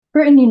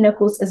Brittani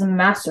Nichols is a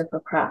master of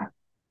her craft.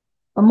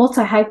 A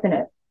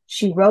multi-hyphenate,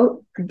 she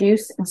wrote,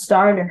 produced, and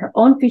starred in her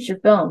own feature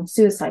film,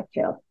 Suicide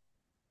Kale.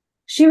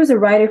 She was a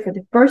writer for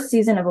the first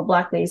season of a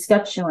Black Lady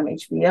sketch show on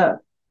HBO.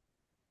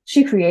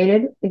 She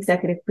created,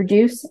 executive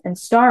produced, and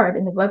starred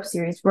in the web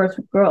series Words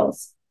with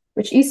Girls,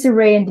 which Issa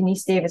and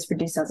Deniese Davis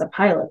produced as a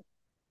pilot.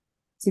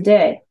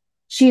 Today,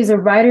 she is a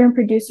writer and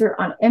producer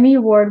on Emmy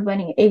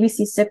Award-winning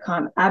ABC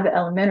sitcom Abbott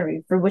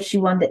Elementary, for which she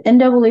won the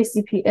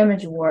NAACP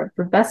Image Award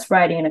for Best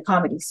Writing in a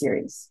Comedy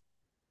Series.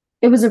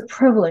 It was a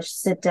privilege to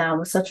sit down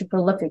with such a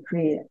prolific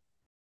creator.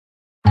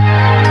 Hi,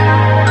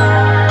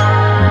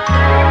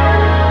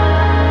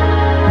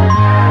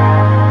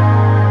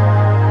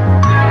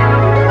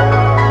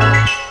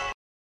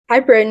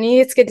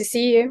 Brittani. It's good to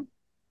see you.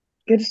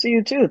 Good to see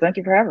you too. Thank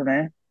you for having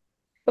me.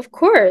 Of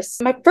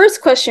course. My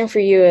first question for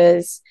you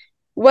is,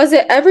 was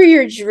it ever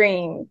your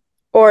dream,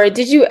 or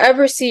did you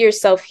ever see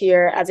yourself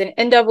here as an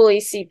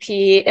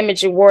NAACP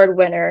Image Award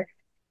winner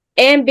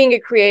and being a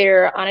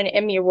creator on an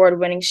Emmy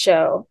Award-winning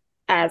show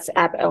as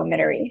Abbott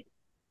Elementary?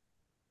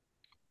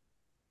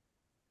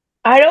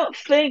 I don't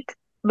think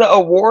the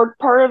award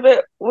part of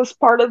it was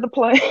part of the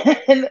plan.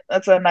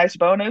 That's a nice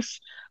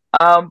bonus.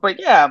 But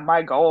yeah,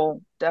 my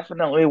goal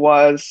definitely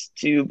was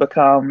to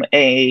become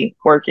a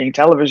working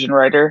television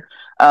writer.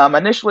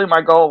 Initially,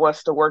 my goal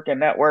was to work in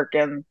network,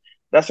 and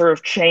that sort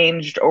of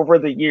changed over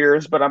the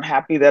years, but I'm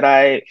happy that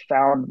I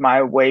found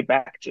my way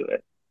back to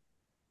it.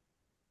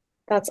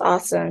 That's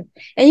awesome.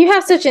 And you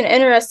have such an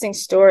interesting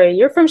story.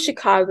 You're from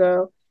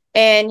Chicago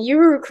and you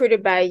were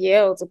recruited by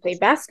Yale to play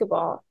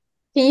basketball.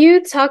 Can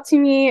you talk to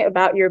me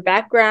about your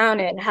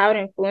background and how it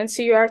influenced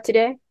who you are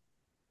today?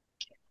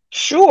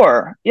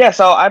 Sure. Yeah,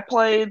 so I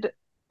played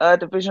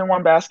Division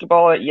I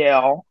basketball at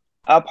Yale.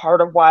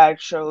 Part of why I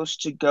chose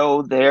to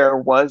go there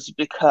was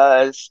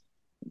because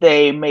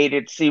they made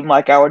it seem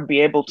like I would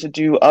be able to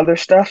do other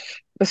stuff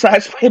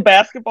besides play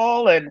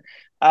basketball and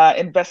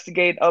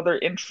investigate other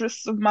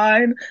interests of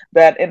mine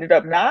that ended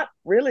up not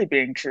really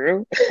being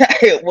true.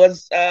 It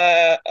was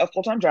a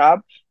full-time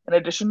job in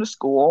addition to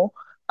school.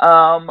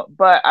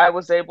 But I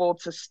was able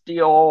to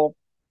still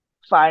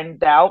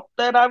find out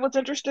that I was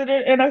interested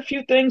in a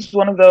few things,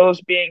 one of those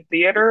being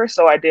theater.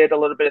 So I did a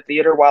little bit of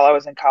theater while I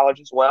was in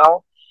college as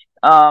well.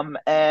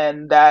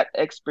 And that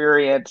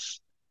experience,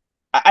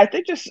 I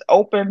think, just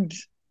opened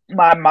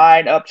my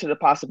mind up to the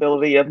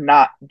possibility of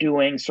not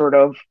doing sort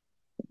of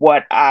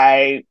what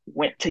I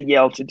went to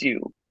Yale to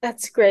do.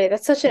 That's great.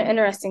 That's such an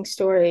interesting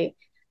story.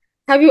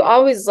 Have you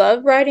always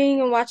loved writing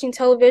and watching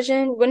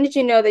television? When did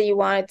you know that you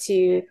wanted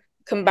to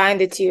combine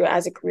the two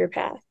as a career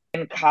path?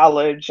 In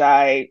college,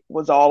 I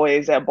was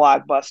always at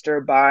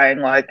Blockbuster buying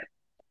like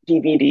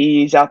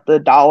DVDs out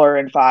the $1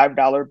 and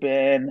 $5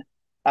 bin.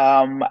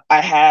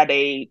 I had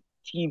a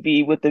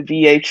TV with the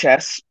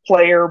VHS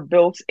player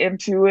built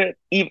into it.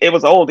 It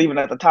was old even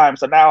at the time,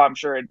 so now I'm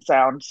sure it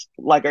sounds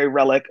like a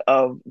relic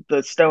of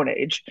the Stone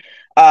Age.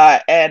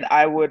 And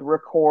I would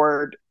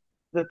record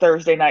the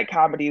Thursday night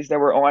comedies that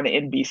were on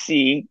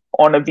NBC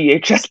on a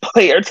VHS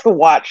player to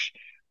watch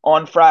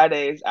on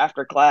Fridays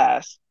after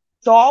class.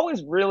 So I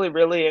always really,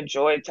 really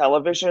enjoyed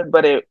television,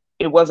 but it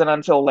wasn't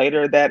until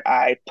later that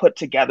I put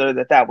together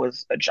that that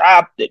was a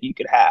job that you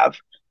could have.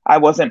 I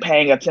wasn't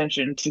paying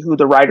attention to who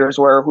the writers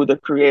were, who the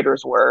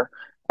creators were.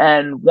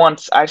 And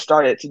once I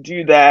started to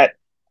do that,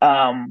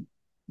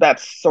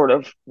 that's sort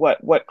of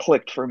what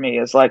clicked for me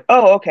is like,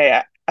 oh,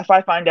 okay, if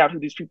I find out who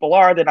these people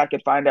are, then I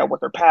can find out what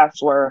their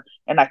paths were,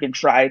 and I can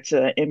try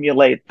to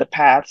emulate the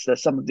paths that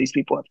some of these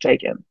people have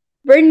taken.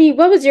 Brittani,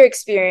 what was your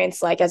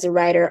experience like as a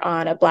writer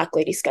on a Black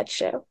Lady sketch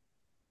show?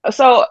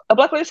 So a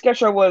Black Lady Sketch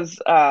Show was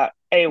a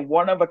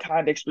one of a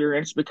kind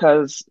experience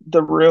because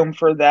the room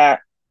for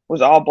that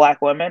was all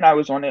Black women. I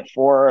was on it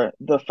for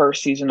the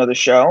first season of the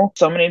show.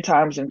 So many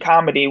times in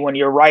comedy, when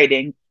you're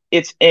writing,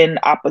 it's in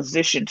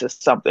opposition to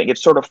something. It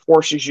sort of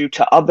forces you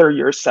to other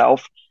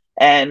yourself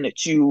and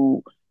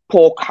to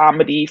pull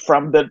comedy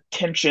from the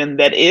tension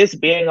that is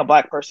being a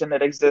Black person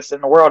that exists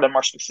in the world, and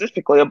more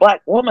specifically, a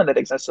Black woman that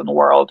exists in the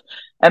world.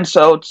 And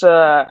so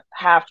to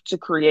have to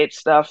create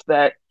stuff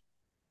that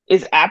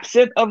is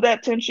absent of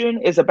that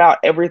tension, is about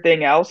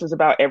everything else, is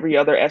about every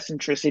other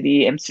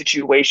eccentricity and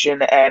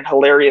situation and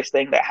hilarious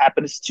thing that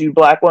happens to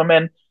Black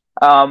women,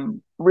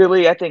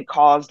 really, I think,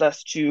 caused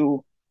us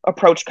to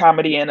approach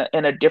comedy in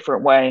a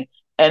different way.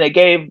 And it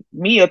gave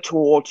me a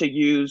tool to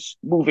use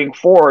moving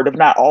forward of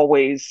not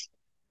always,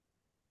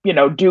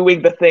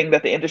 doing the thing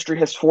that the industry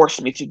has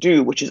forced me to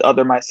do, which is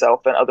other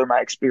myself and other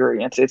my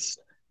experience. It's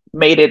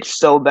made it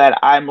so that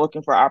I'm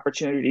looking for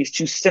opportunities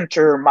to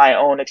center my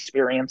own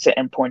experience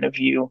and point of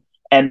view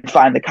and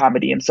find the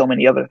comedy in so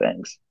many other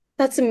things.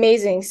 That's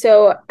amazing.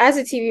 So, as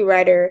a TV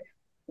writer,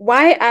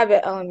 why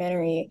Abbott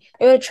Elementary?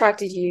 What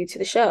attracted you to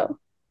the show?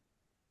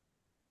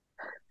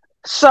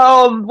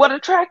 So, what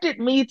attracted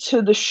me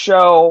to the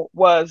show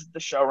was the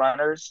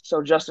showrunners.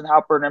 So, Justin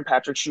Halpern and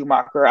Patrick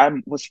Schumacher. I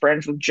was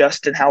friends with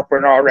Justin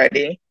Halpern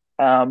already.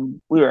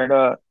 We were in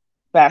a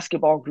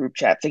basketball group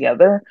chat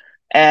together,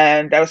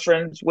 and I was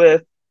friends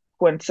with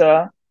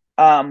Quinta.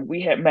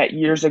 We had met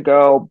years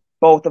ago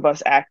both of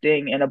us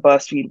acting in a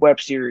BuzzFeed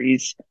web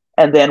series.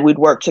 And then we'd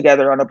work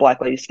together on a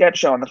Black Lady sketch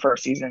show in the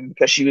first season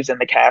because she was in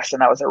the cast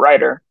and I was a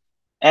writer.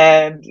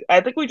 And I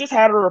think we just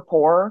had a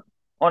rapport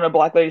on a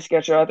Black Lady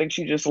sketch show. I think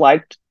she just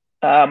liked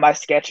my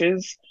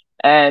sketches.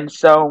 And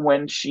so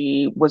when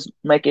she was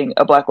making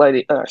a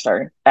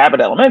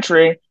Abbott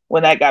Elementary,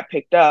 when that got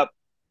picked up,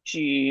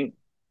 she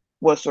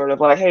was sort of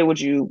like, hey, would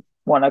you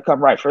want to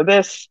come write for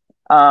this?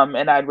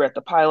 And I'd read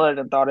the pilot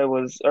and thought it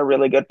was a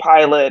really good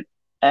pilot.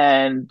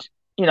 And,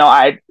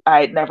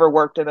 I'd never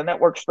worked in the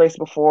network space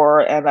before.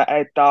 And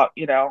I thought,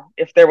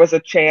 if there was a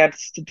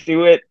chance to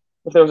do it,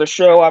 if there was a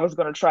show I was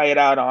going to try it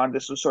out on,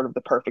 this was sort of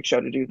the perfect show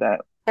to do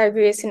that. I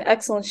agree. It's an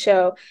excellent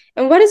show.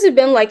 And what has it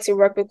been like to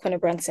work with Quinta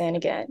Brunson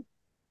again?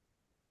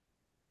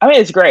 I mean,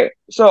 it's great.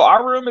 So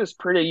our room is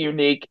pretty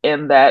unique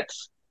in that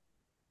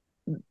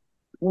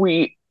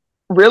we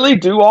really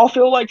do all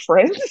feel like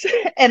friends.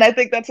 And I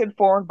think that's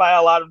informed by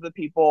a lot of the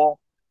people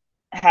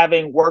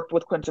having worked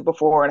with Quinta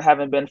before and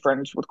having been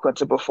friends with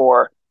Quinta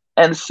before.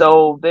 And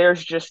so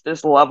there's just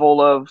this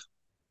level of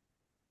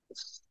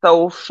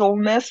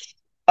socialness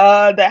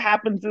that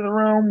happens in the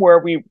room where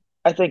we,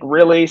 I think,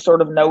 really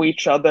sort of know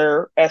each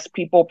other as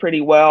people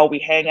pretty well. We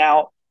hang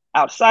out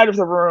outside of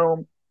the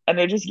room, and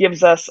it just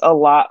gives us a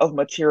lot of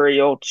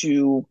material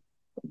to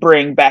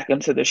bring back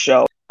into the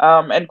show.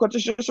 And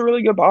Quinta's just a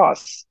really good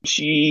boss.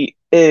 She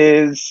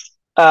is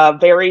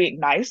very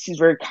nice. She's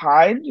very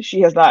kind.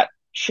 She has not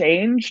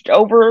changed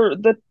over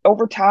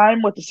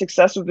time with the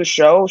success of the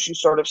show.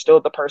 She's sort of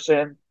still the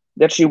person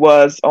that she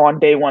was on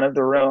day one of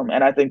the room.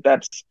 And I think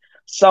that's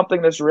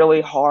something that's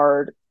really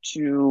hard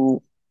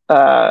to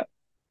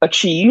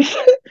achieve.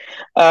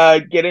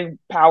 Getting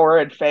power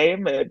and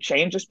fame, it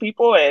changes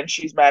people, and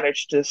she's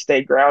managed to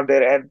stay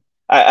grounded. And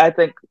I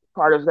think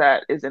part of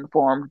that is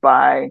informed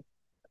by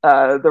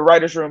the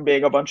writer's room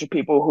being a bunch of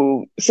people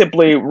who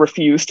simply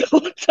refuse to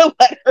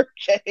let her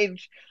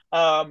change.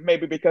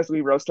 Maybe because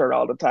we roast her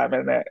all the time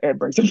and it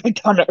brings it back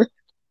down to her.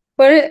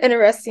 What an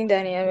interesting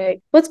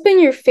dynamic. What's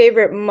been your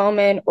favorite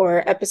moment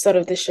or episode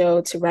of the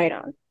show to write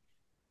on?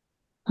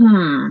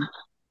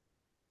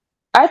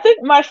 I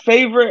think my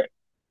favorite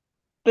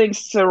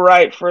things to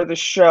write for the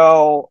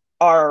show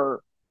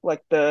are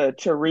like the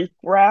Tariq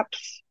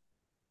raps.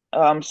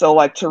 So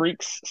like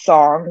Tariq's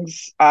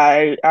songs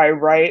I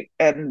write,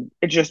 and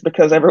it's just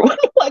because everyone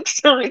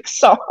likes Tariq's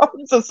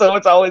songs. And so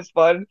it's always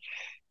fun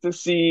to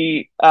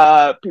see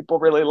people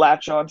really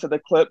latch on to the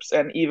clips,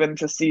 and even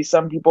to see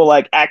some people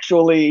like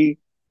actually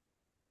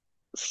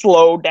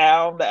slow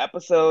down the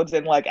episodes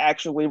and like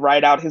actually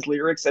write out his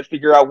lyrics and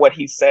figure out what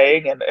he's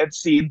saying, and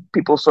see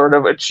people sort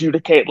of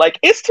adjudicate like,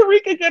 is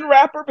Tariq a good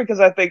rapper? Because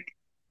I think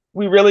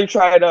we really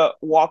try to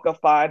walk a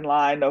fine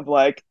line of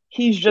like,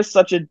 he's just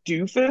such a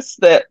doofus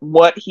that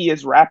what he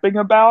is rapping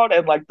about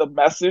and like the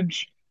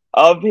message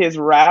of his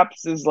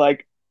raps is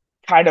like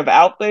kind of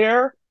out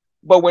there.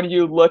 But when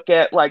you look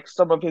at like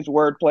some of his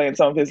wordplay and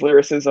some of his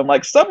lyricism,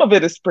 like some of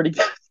it is pretty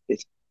good.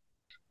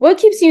 What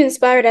keeps you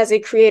inspired as a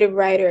creative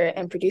writer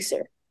and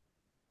producer?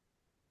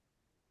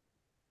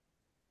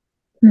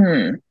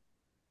 I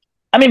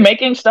mean,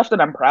 making stuff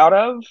that I'm proud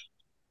of.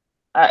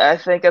 I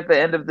think at the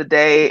end of the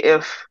day,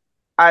 if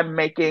I'm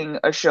making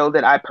a show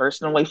that I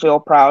personally feel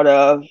proud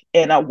of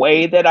in a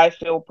way that I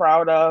feel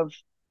proud of,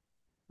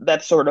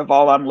 that's sort of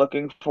all I'm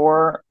looking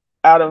for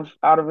out of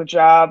a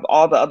job.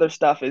 All the other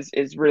stuff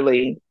is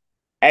really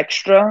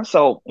extra.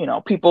 So,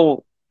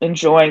 people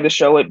enjoying the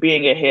show, it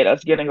being a hit,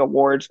 us getting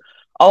awards,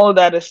 all of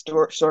that is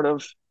sort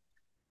of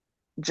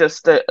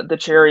just the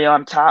cherry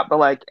on top. But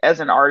like, as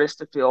an artist,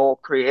 to feel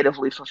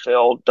creatively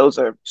fulfilled, those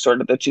are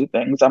sort of the two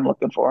things I'm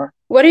looking for.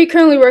 What are you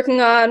currently working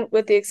on,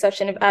 with the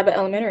exception of Abbott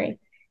Elementary?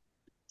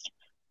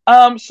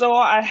 So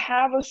I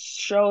have a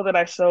show that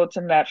I sold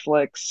to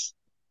Netflix,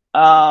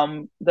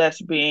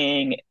 that's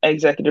being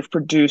executive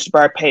produced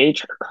by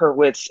Paige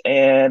Hurwitz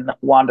and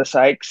Wanda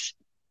Sykes.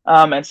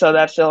 And so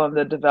that's still in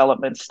the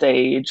development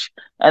stage.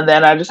 And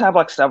then I just have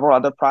like several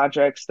other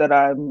projects that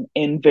I'm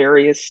in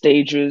various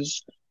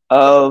stages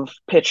of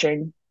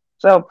pitching.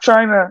 So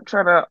trying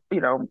to,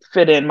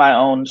 fit in my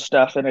own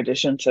stuff in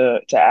addition to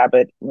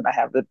Abbott when I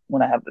have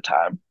the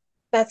time.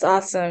 That's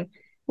awesome.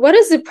 What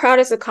is the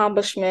proudest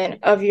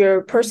accomplishment of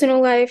your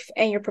personal life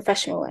and your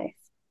professional life?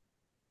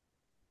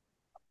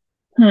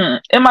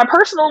 In my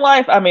personal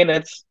life, I mean,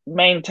 it's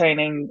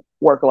maintaining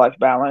work-life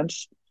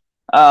balance.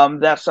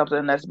 That's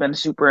something that's been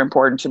super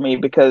important to me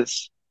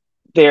because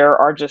there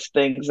are just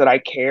things that I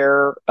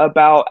care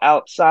about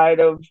outside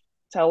of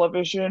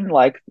television,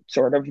 like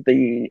sort of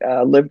the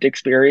lived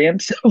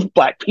experience of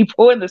Black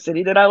people in the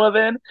city that I live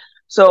in.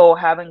 So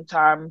having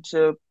time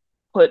to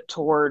put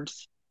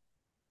towards,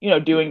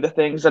 doing the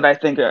things that I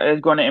think is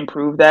going to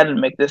improve that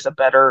and make this a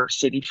better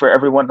city for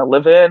everyone to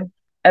live in.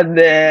 And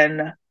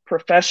then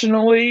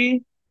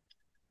professionally,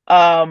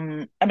 I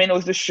mean, it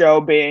was the show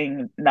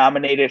being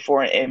nominated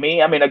for an Emmy.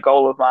 I mean, a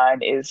goal of mine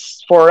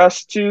is for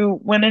us to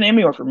win an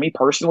Emmy, or for me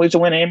personally to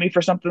win an Emmy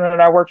for something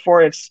that I work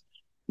for. It's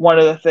one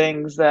of the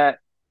things that,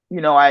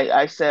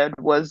 I said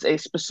was a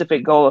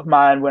specific goal of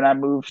mine when I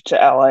moved to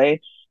LA.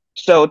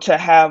 So to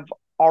have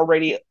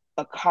already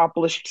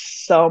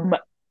accomplished some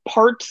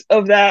parts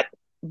of that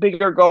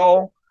bigger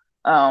goal,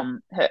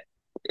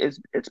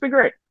 it's been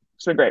great.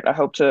 It's been great. I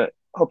hope to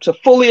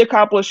fully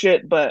accomplish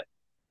it, but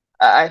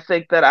I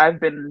think that I've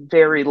been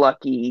very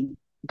lucky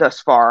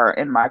thus far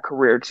in my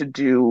career to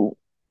do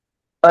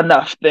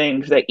enough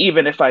things that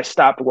even if I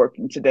stopped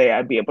working today,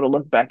 I'd be able to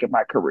look back at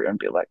my career and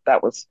be like,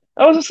 that was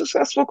a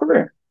successful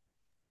career.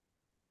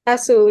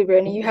 Absolutely,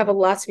 Brittany. You have a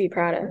lot to be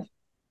proud of.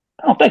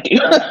 Oh, thank you.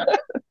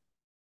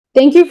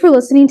 Thank you for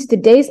listening to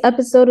today's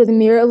episode of the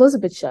Mira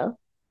Elizabeth Show.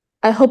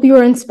 I hope you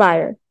are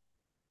inspired.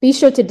 Be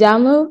sure to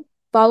download,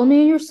 follow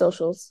me on your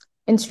socials,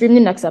 and stream the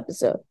next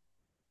episode.